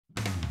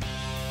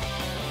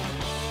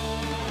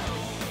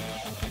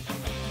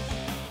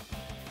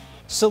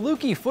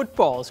Saluki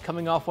football is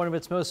coming off one of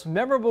its most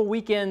memorable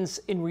weekends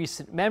in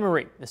recent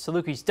memory. The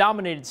Salukis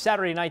dominated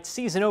Saturday night's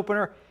season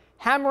opener,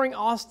 hammering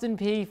Austin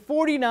Peay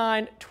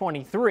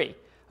 49-23.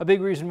 A big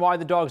reason why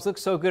the Dogs look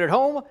so good at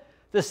home,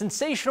 the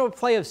sensational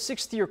play of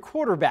sixth-year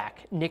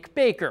quarterback Nick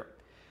Baker.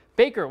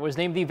 Baker was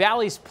named the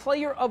Valley's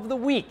Player of the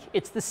Week.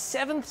 It's the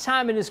 7th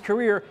time in his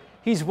career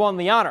he's won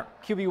the honor.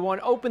 QB1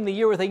 opened the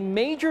year with a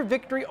major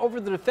victory over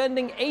the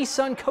defending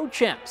ASUN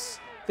co-champs,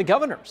 the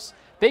Governors.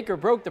 Baker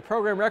broke the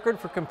program record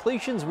for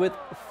completions with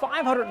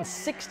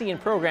 560 in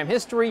program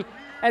history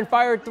and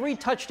fired 3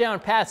 touchdown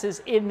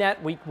passes in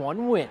that Week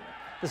 1 win.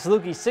 The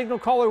Saluki signal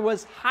caller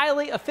was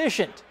highly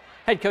efficient.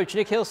 Head coach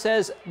Nick Hill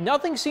says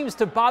nothing seems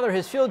to bother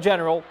his field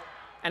general,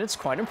 and it's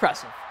quite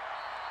impressive.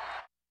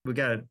 We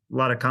got a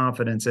lot of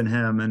confidence in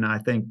him, and I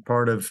think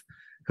part of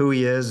who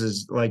he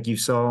is like you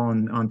saw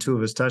on 2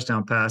 of his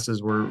touchdown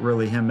passes were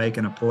really him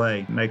making a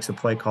play. Makes the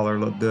play caller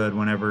look good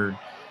whenever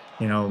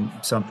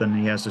something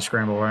he has to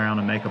scramble around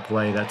and make a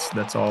play.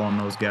 That's all on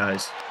those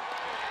guys.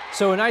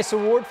 So a nice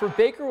award for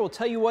Baker. We'll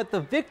tell you what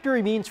the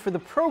victory means for the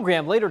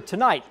program later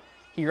tonight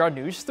here on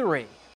News 3.